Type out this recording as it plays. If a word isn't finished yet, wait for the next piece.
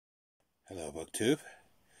Hello, BookTube.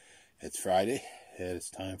 It's Friday, and it's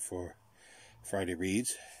time for Friday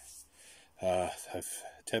Reads. I've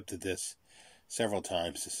attempted this several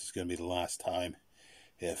times. This is going to be the last time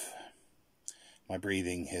if my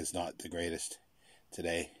breathing is not the greatest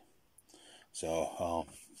today. So I'll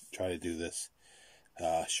try to do this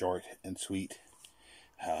short and sweet,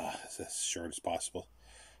 as short as possible.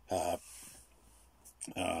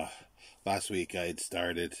 Last week I had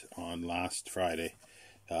started on last Friday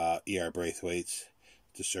E.R. Braithwaite's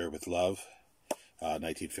To Serve with Love,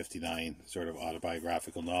 1959 sort of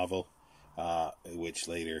autobiographical novel, which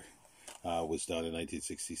later was done in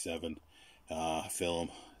 1967 film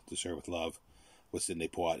To Serve with Love with Sidney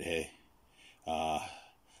Poitier,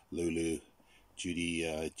 Lulu, Judy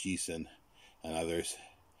Geeson, and others,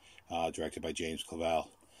 directed by James Clavell.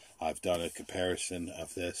 I've done a comparison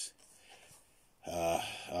of this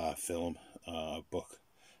book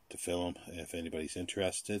to film, if anybody's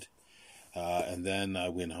interested. And then I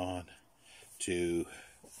went on to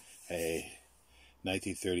a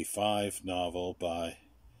 1935 novel by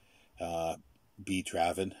B.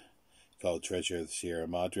 Travin called Treasure of the Sierra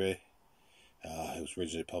Madre. It was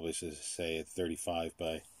originally published, as I say, at 35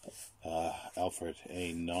 by Alfred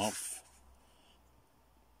A. Knopf.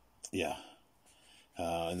 Yeah.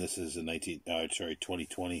 And this is a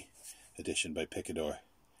 2020 edition by Picador.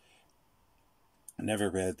 I never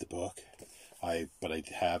read the book, but I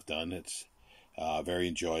have done. It's very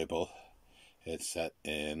enjoyable. It's set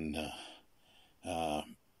in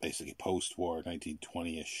basically post-war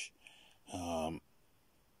 1920-ish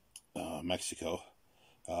Mexico,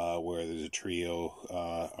 where there's a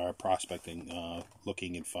trio are prospecting,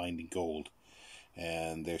 looking and finding gold,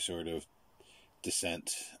 and their sort of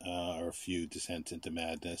descent, or a few descent into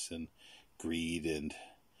madness and greed and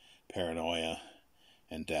paranoia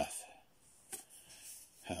and death,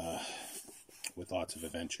 with lots of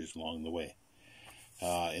adventures along the way.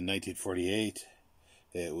 In 1948,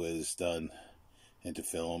 it was done into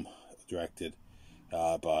film, directed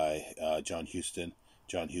by John Huston.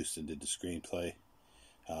 John Huston did the screenplay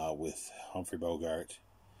with Humphrey Bogart,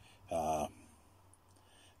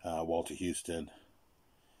 Walter Huston,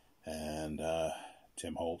 and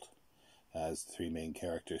Tim Holt as the three main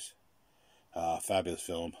characters. Fabulous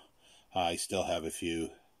film. I still have a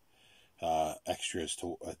few extras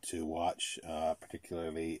to watch,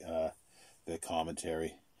 particularly the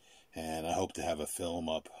commentary, and I hope to have a film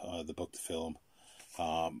up, the book to film,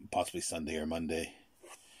 possibly Sunday or Monday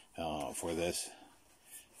for this.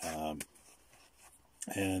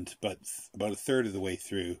 But about a third of the way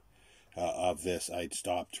through of this, I'd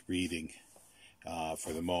stopped reading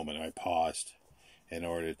for the moment. I paused in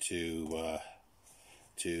order to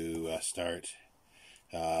start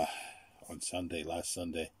on Sunday, last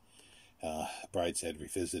Sunday, Brideshead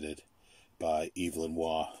Revisited by Evelyn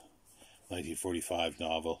Waugh, 1945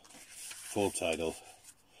 novel. Full title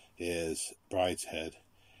is Brideshead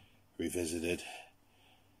Revisited: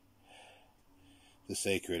 The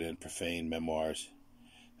Sacred and Profane Memoirs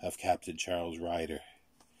of Captain Charles Ryder.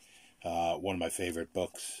 One of my favorite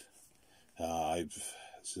books. This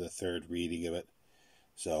is the third reading of it,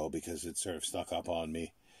 so because it sort of snuck up on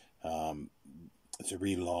me. It's a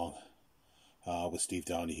read-along with Steve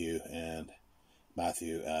Donahue and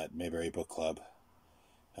Matthew at Mayberry Book Club,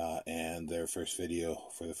 and their first video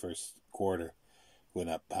for the first quarter went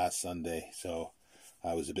up past Sunday, so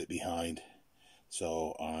I was a bit behind,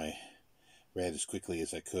 so I read as quickly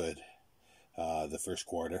as I could the first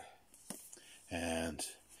quarter, and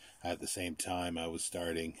at the same time I was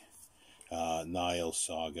starting Niall's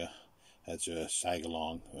Saga. That's a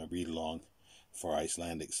sag-along, a read-along for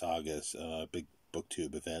Icelandic Sagas, big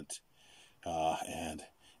BookTube event. And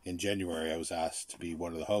in January I was asked to be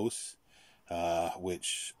one of the hosts,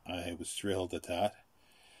 which I was thrilled at that.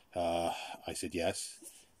 I said yes,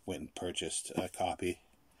 went and purchased a copy,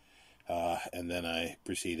 and then I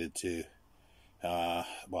proceeded to,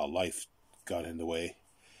 life got in the way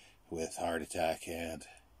with heart attack and,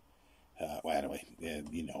 anyway,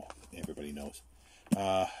 everybody knows.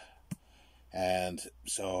 And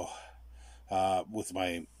so, with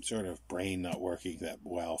my sort of brain not working that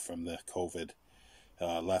well from the COVID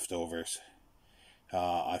leftovers,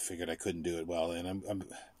 I figured I couldn't do it well, and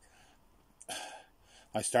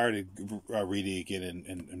I started reading again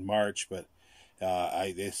in March, but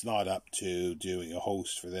it's not up to doing a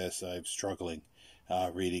host for this. I'm struggling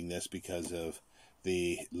reading this because of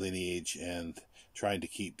the lineage and trying to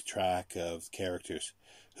keep track of characters,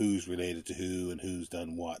 who's related to who and who's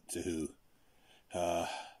done what to who.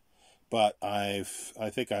 But I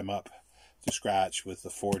think I'm up to scratch with the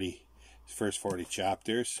first 40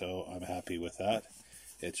 chapters, so I'm happy with that.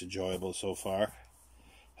 It's enjoyable so far.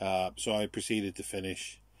 So I proceeded to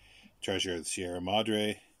finish Treasure of the Sierra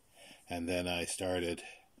Madre, and then I started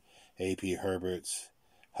A.P. Herbert's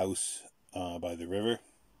House by the River.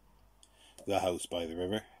 The House by the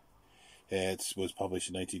River. It was published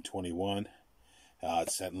in 1921.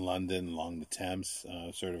 It's set in London along the Thames,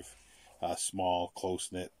 sort of a small,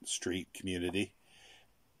 close-knit street community,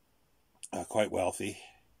 quite wealthy,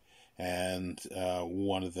 and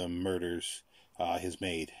one of them murders his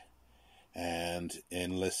maid and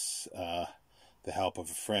enlists the help of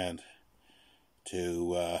a friend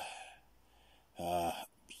to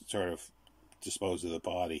sort of dispose of the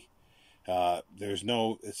body. There's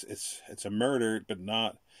no, it's a murder, but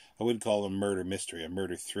not, I wouldn't call it a murder mystery, a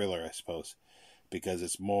murder thriller, I suppose, because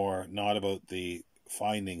it's more not about the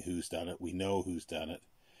finding who's done it. We know who's done it,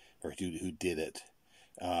 or who did it.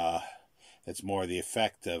 It's more the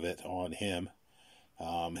effect of it on him,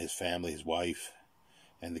 his family, his wife,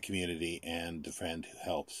 and the community, and the friend who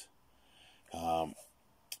helps.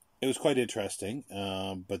 It was quite interesting,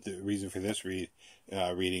 but the reason for this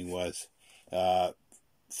reading was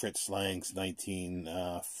Fritz Lang's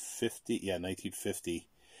 1950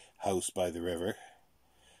 House by the River,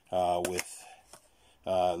 with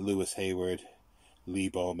Lewis Hayward, Lee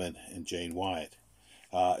Bowman, and Jane Wyatt.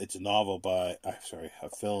 It's a novel by, a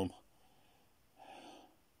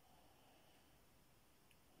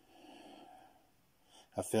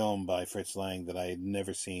film by Fritz Lang that I had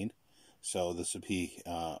never seen, so this would be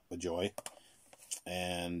a joy,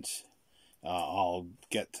 and I'll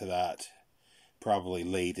get to that probably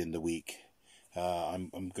late in the week.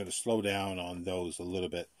 I'm going to slow down on those a little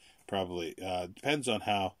bit, probably. Depends on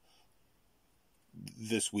how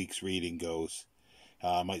this week's reading goes.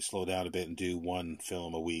 I might slow down a bit and do one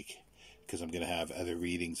film a week, because I'm going to have other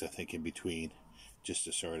readings, I think, in between, just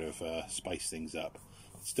to sort of spice things up.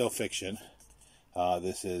 It's still fiction.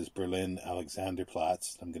 This is Berlin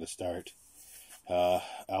Alexanderplatz. I'm going to start.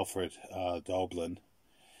 Alfred Doblin.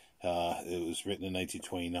 It was written in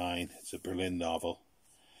 1929. It's a Berlin novel.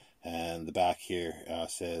 And the back here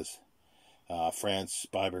says, Franz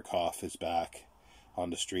Biberkopf is back on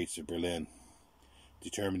the streets of Berlin,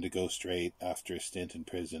 determined to go straight after a stint in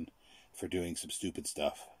prison for doing some stupid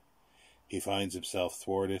stuff. He finds himself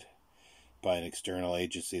thwarted by an external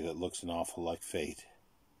agency that looks an awful like fate.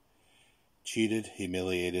 Cheated,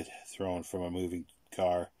 humiliated, thrown from a moving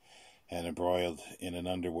car, and embroiled in an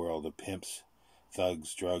underworld of pimps,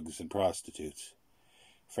 thugs, drugs, and prostitutes.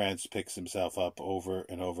 Franz picks himself up over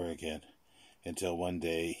and over again, until one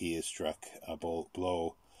day he is struck a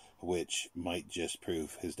blow which might just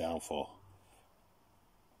prove his downfall.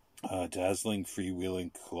 A dazzling, freewheeling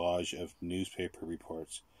collage of newspaper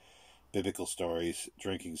reports, biblical stories,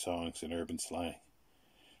 drinking songs, and urban slang.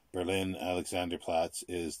 Berlin Alexanderplatz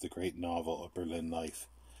is the great novel of Berlin life.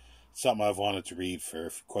 Something I've wanted to read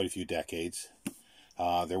for quite a few decades.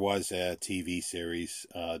 There was a TV series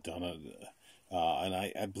done and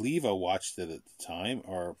I believe I watched it at the time,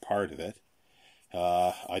 or part of it.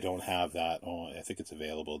 I don't have that on. I think it's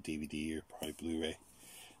available DVD or probably Blu-ray.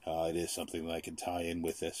 It is something that I can tie in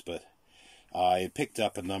with this, but I picked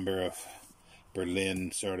up a number of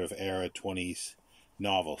Berlin sort of era 20s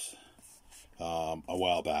novels a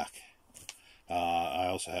while back. I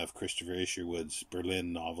also have Christopher Isherwood's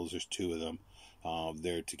Berlin novels. There's two of them.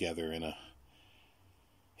 They're together in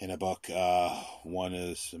a book. One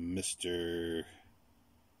is Mr.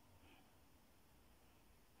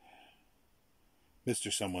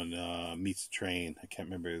 Someone Meets the Train. I can't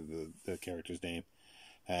remember the character's name.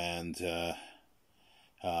 And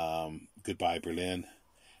Goodbye Berlin.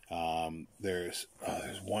 There's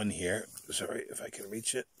one here. Sorry if I can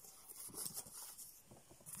reach it.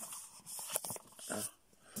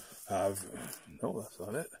 No, that's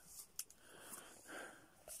not it.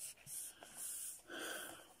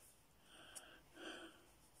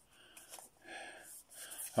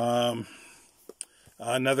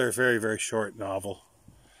 Another very, very short novel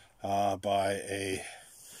by a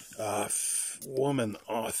woman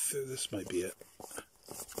author. This might be it.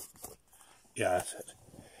 Yeah, that's it.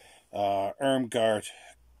 Irmgard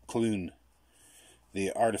Klune,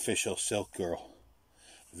 The Artificial Silk Girl.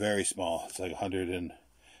 Very small. It's like 100 and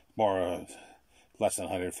more, less than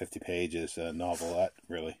 150 pages. A novelette,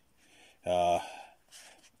 really.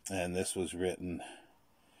 And this was written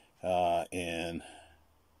in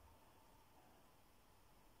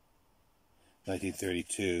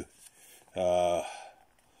 1932. But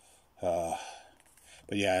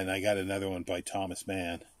yeah, and I got another one by Thomas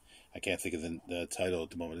Mann. I can't think of the title at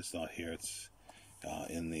the moment. It's not here. It's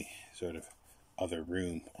in the sort of other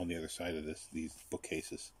room on the other side of these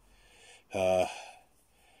bookcases.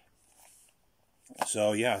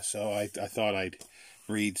 So I thought I'd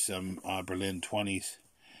read some Berlin 20s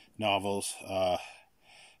novels.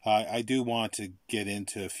 I do want to get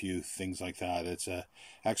into a few things like that. It's a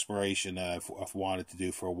exploration that I've wanted to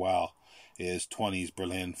do for a while. Is 20s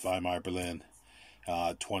Berlin, Weimar Berlin,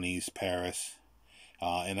 20s Paris,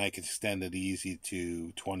 and I could extend it easy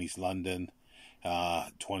to 20s London,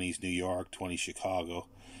 20s New York, 20s Chicago,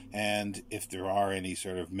 and if there are any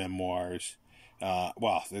sort of memoirs,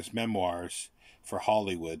 well, there's memoirs for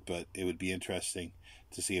Hollywood, but it would be interesting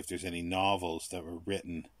to see if there's any novels that were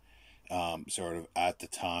written sort of at the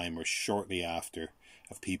time or shortly after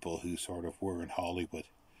of people who sort of were in Hollywood.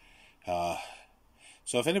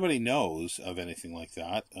 So if anybody knows of anything like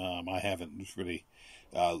that, I haven't really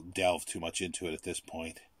delved too much into it at this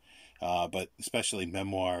point, but especially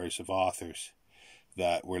memoirs of authors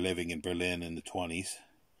that were living in Berlin in the 20s.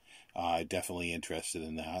 I'm definitely interested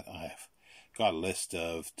in that. I've got a list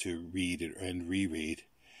of to read and reread,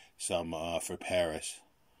 some for Paris.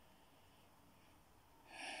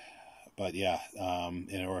 But yeah,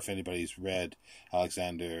 or if anybody's read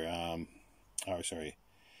Berlin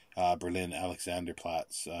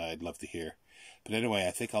Alexanderplatz, I'd love to hear. But anyway,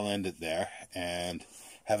 I think I'll end it there, and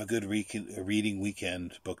have a good reading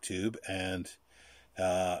weekend, BookTube, and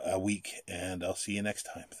a week, and I'll see you next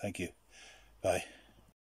time. Thank you. Bye.